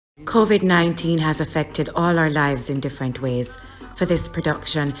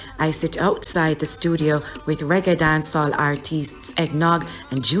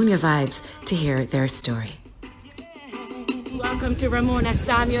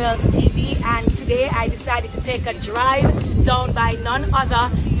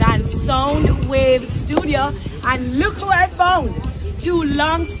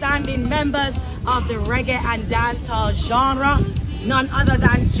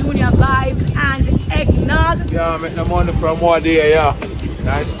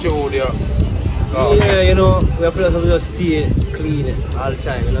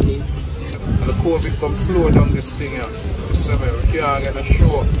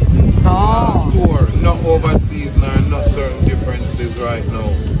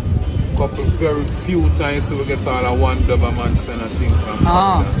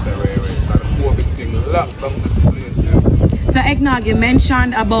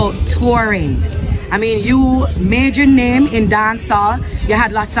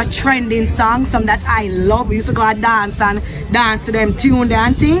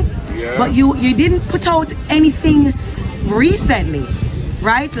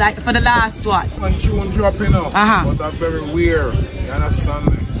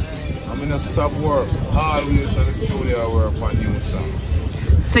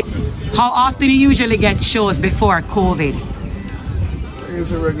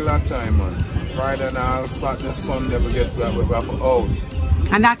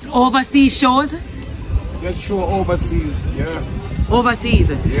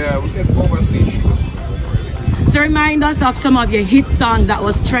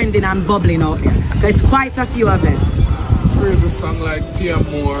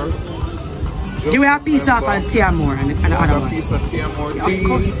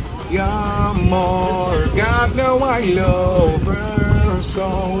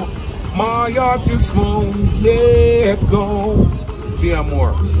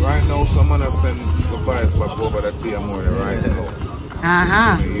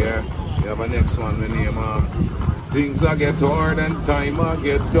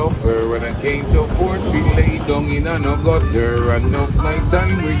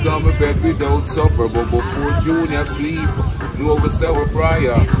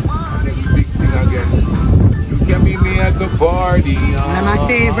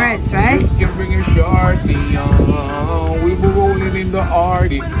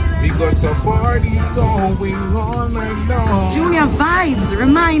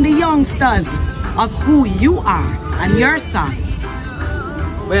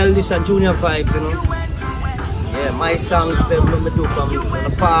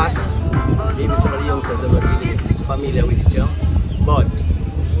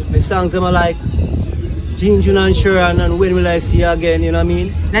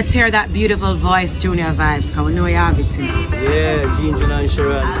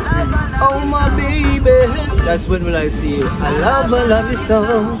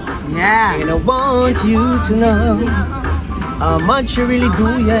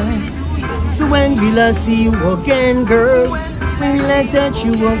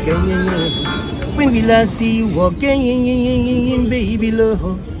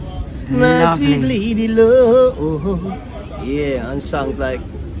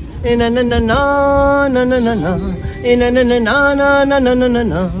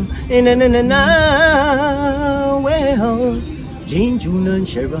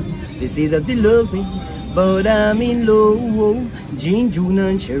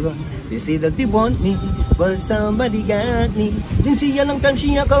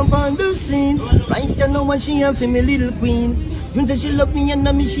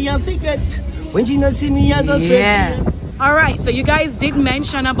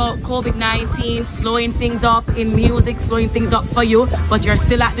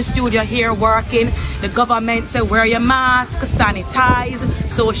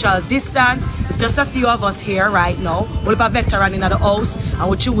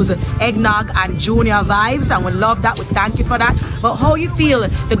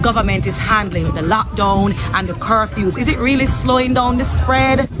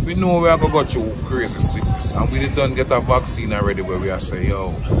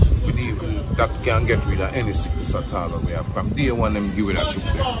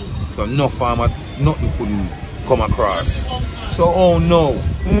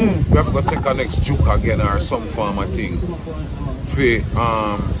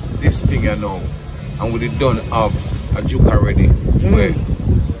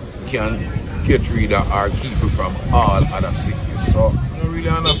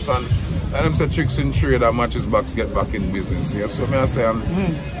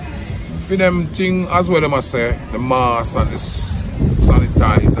for them thing as well, I must say, the mask and the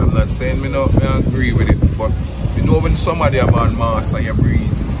sanitize. I'm not saying me agree with it, but you know when somebody have on mask and you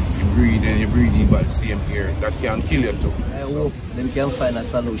breathe and you breathe in by the same air, that can kill you too. I hope them can find a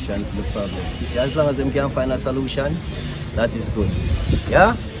solution to the problem. You see, as long as them can find a solution, that is good.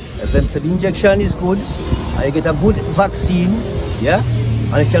 Yeah? If them say the injection is good, and you get a good vaccine, yeah,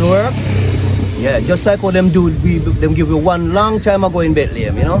 and it can work, yeah, just like what them do, them give you one long time ago in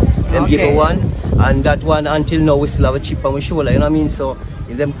Bethlehem, you know? Them give you one, and that one until now we still have a chip on my shoulder, you know what I mean? So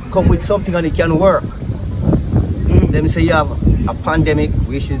if them come with something and it can work, them say you have a pandemic,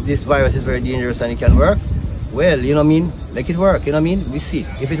 which is this virus is very dangerous and it can work, well, you know what I mean? Make it work, you know what I mean? We see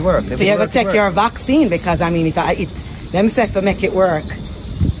if it works. So you're going to take your vaccine because, I mean, if them set to make it work.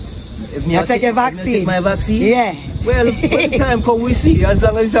 If you take your vaccine. Take my vaccine? Yeah. Well, when the time come, we see. As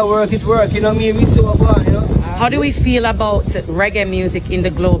long as it work, it work. You know what I mean? We see what going, you know? How do we feel about reggae music in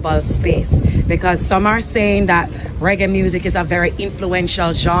the global space? Because some are saying that reggae music is a very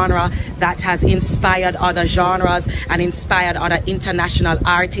influential genre that has inspired other genres and inspired other international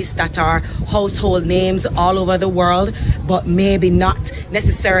artists that are household names all over the world, but maybe not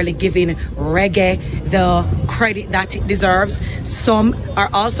necessarily giving reggae the credit that it deserves. Some are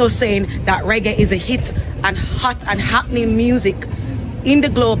also saying that reggae is a hit and hot and happening music in the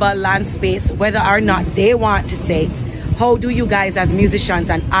global land space, whether or not they want to say it. How do you guys as musicians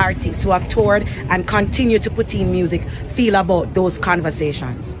and artists who have toured and continue to put in music feel about those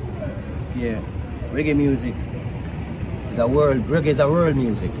conversations? Yeah, reggae music is a world, reggae is a world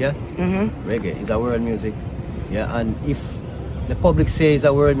music, yeah? Reggae is a world music, yeah, and if the public says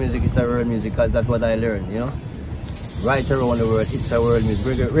a world music, it's a world music, because that's what I learned, you know? Right around the world, it's a world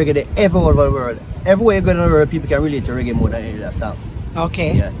music. Reggae everywhere over the world. Everywhere you go in the world, people can relate to reggae more than any other song.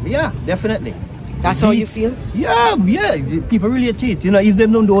 Okay. Yeah, definitely. That's how you feel? Yeah, people relate to it. You know, if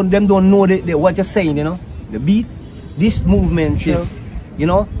them don't know what you're saying, you know, the beat, this movement is, you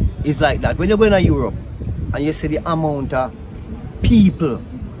know, it's like that. When you're going to Europe and you see the amount of people,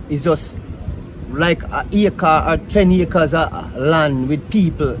 it's just like an acre or 10 acres of land with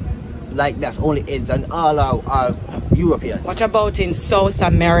people. Like that's only heads and all are Europeans. What about in South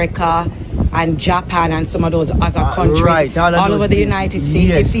America and Japan and some of those other countries? Right, all over the United States,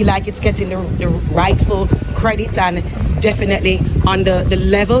 yes. You feel like it's getting the rightful credit and definitely on the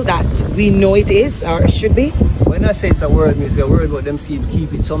level that we know it is or it should be? When I say it's a world music, a word about them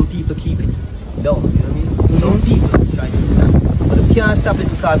keep it. Some people keep it down, you know what I mean? Some people try to do that. But they can't stop it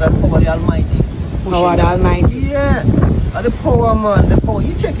because of the power of the Almighty. Power of the Almighty? Yeah. And the power, man, the power.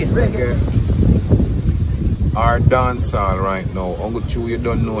 You check it, reggae. Our dancehall right now, Uncle Chew, you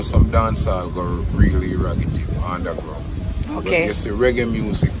don't know some dancehall go really raggedy underground. Okay. But you see reggae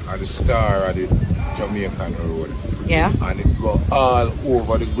music at the star of the Jamaican road. Yeah. And it go all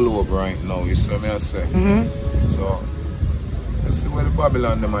over the globe right now, you see what I say? So, you see what the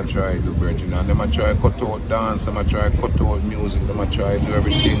Babylon them a try to do, Virgin, and them a try cut out dance, them a try cut out music, them a try do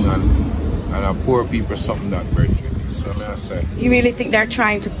everything and a poor people something that, Virgin. So I say. You really think they're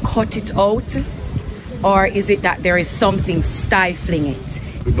trying to cut it out? Or is it that there is something stifling it?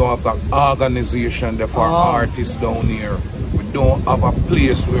 We don't have that organization there for artists down here. We don't have a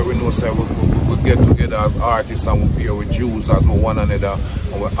place where we know say we get together as artists and we pay with Jews as one another,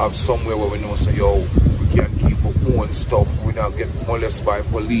 and we have somewhere where we know say, yo, we can keep our own stuff. We don't get molested by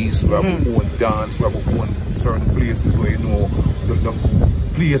police. We have our own dance. We have our own certain places where, you know, the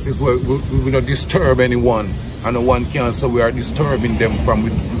places where we don't disturb anyone. And no one can say we are disturbing them from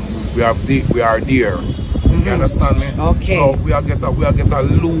we are there. You understand me? Okay. So we are get a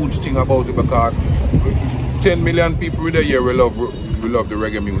huge thing about it because 10 million people in a year we love the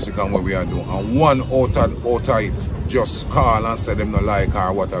reggae music and what we are doing. And one out of it just call and say them not like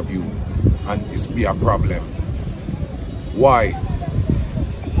or what have you. And this be a problem. Why?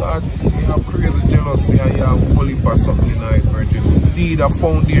 Because you have crazy jealousy and you have holy for something in it, Virgin. We need a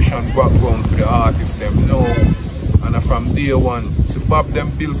foundation background for the artists them now. And from day one, so Bob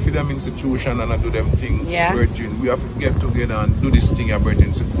them build for them institution and I do them thing, Virgin. We have to get together and do this thing,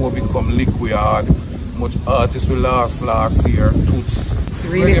 Virgin. So COVID come liquid hard. Much artists we lost last year. It's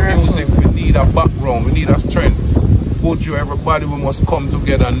really reggae music, we need a background, we need a strength. Buju, everybody, we must come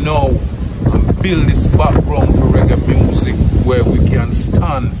together now and build this background for reggae music where we can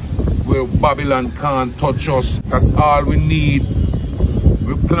stand, where Babylon can't touch us. That's all we need.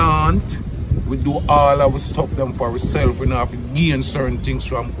 We plant. We do all our stuff them for ourselves. We don't have to gain certain things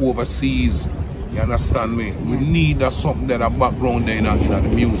from overseas. You understand me? We need that something that a background there in the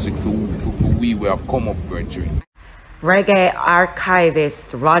music for we will come up, Virgin. Reggae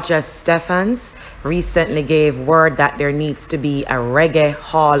archivist Roger Stephens recently gave word that there needs to be a Reggae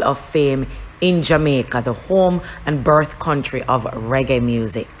Hall of Fame in Jamaica, the home and birth country of reggae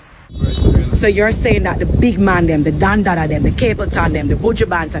music. So you're saying that the big man them, the Dandada them, the Capleton them, the Buju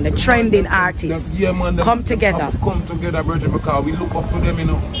Banton, the trending artists come together. Come together, Virgin, because we look up to them, you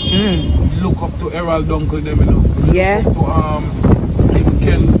know. We look up to Errol Dunkel them, you know. Yeah. Look up to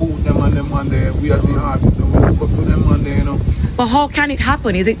Ken Boothe them and them and there. We as the artists, and we look up to them and there, you know. But how can it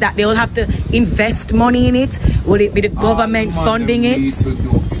happen? Is it that they will have to invest money in it? Will it be the government funding it? Need to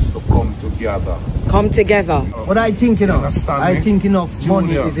do is to come together. Come together. What I think, you know, I think enough money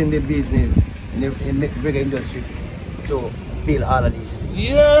Junior is in the business, in the reggae industry, to build all of these things.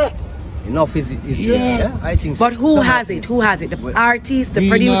 Yeah. Enough is yeah, I think so. But who has it? Who has it? The artists, the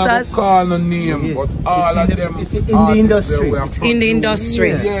producers? We call no name, Yes. but all of them it's in the industry. It's in the industry.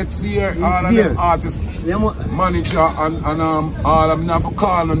 Yeah, it's here. All of them artists, manager and all of them have to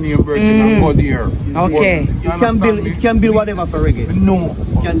call no name, Virgin, and go there. Okay. But, it can build whatever for reggae. No,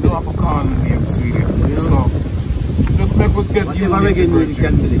 you don't have to call no name, sweetie. So, just make us get Whatever reggae music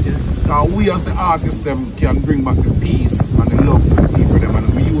can build it, yeah? Because we as the artists them can bring back the peace and the love to the people them,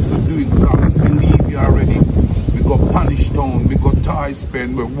 and we used to do it because we leave here already. We got Punish Town, we got Thai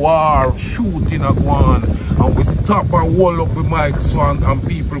Spend, we war, shooting at one, and we stop and wall up the mic so and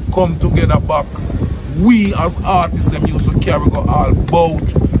people come together back. We as artists them used to carry go all about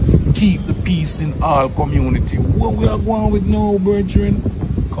to keep the peace in all community. What we are going with now, brethren?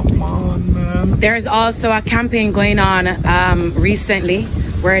 Come on, man. There's also a campaign going on recently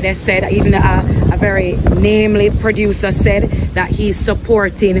where they said, even a very namely producer said that he's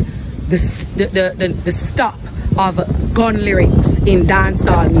supporting the stop of gun lyrics in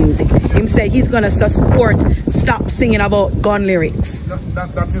dancehall music. Him said he's gonna support stop singing about gun lyrics.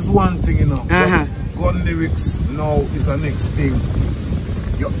 That is one thing, you know. Gun lyrics now is the next thing.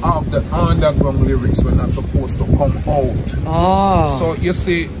 You have the underground lyrics when not supposed to come out. Oh. So you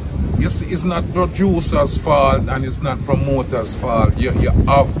see, it's not producer's fault and it's not promoter's fault. You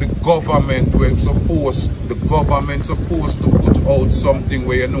have the government when the government supposed to put out something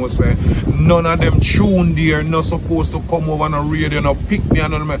where you know say none of them tune there, not supposed to come over on a radio, no pick me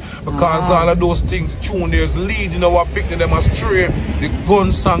and them, because all of those things tune there is leading our picking them astray. The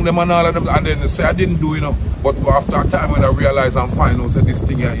gun song them and all of them, and then they say I didn't do, you know. But after a time when I realize and find out that this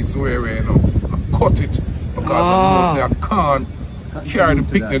thing here is where, you know, I cut it because I know say I can't carry the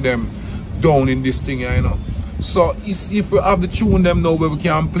picking them down in this thing here, you know. So if we have the tune them now where we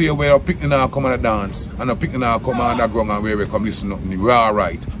can play where a picking now come and dance and a picking now come underground and where we come listen to nothing, we're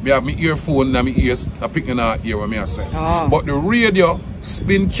alright. Me have my earphone in my ears, a picking now hear what me I say. But the radio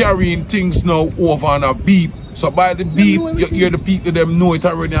been carrying things now over on a beep. So by the beep, you hear the people them know it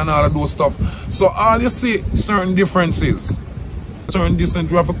already and all of those stuff. So all you see certain differences. Certain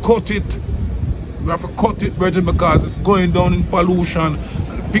distance, we have to cut it. We have to cut it, Virgin, because it's going down in pollution.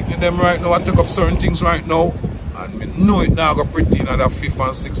 And picking them right now, I take up certain things right now. And we know it now got pretty in the 5th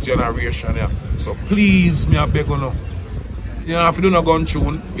and 6th generation. Yeah. So please, me I beg you now. You know, if you do not gun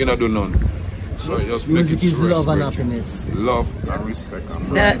tune, you don't do none. So just make it is love and Virgin. happiness. Love and respect. And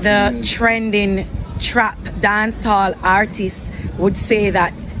The trending trap dancehall artists would say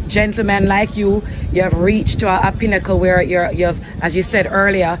that gentlemen like you have reached to a pinnacle where you've, as you said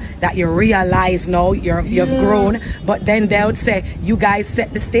earlier, that you realize now you've grown. But then they would say, you guys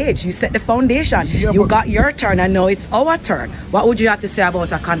set the stage, you set the foundation, you got your turn, and now it's our turn. What would you have to say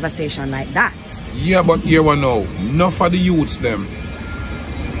about a conversation like that? Yeah, but here we know, enough for the youths them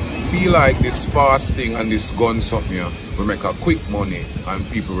feel like this fasting and this gun something here will make a quick money and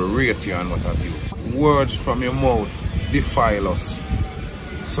people will rate you and what have you. Words from your mouth defile us.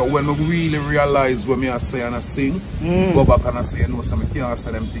 So when we really realize what me I say and I sing, go back and I say, no, so I can't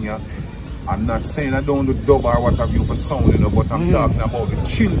say them things. I'm not saying I don't do dub or what have you for sound, you know, but I'm talking about the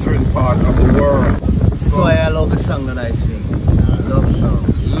children part of the world. So I love the song that I sing. Love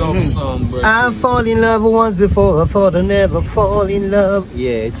songs. Love song, bro. I fall in love once before, I thought I never fall in love.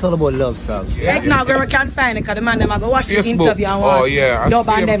 Yeah, it's all about love songs. Eggnog, where we can find it, because the man them go watch the Facebook. interview and watch dub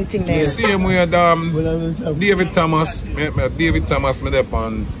and them thing there. Same way David Thomas, me there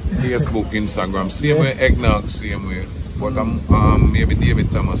on Facebook, Instagram. Same way Eggnog, same way. But maybe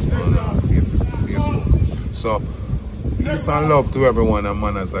David Thomas on Facebook. So peace and love to everyone and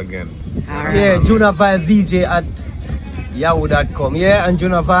manners again. Right. Yeah, Junior Vibes DJ at yahoo.com. Yeah, and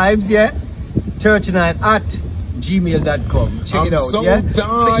Junior Vibes, yeah. 39 at gmail.com. Check it out, so yeah. Check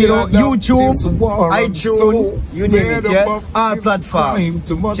it out, YouTube, iTunes, you name it, yeah. All platforms.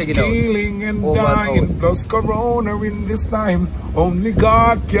 Too much Check it out. killing and dying, plus corona in this time. Only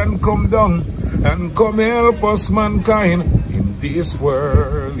God can come down and come help us mankind in this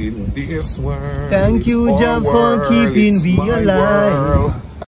world, in this world. Thank you, It's Jah, our for world, keeping it's me my alive. world.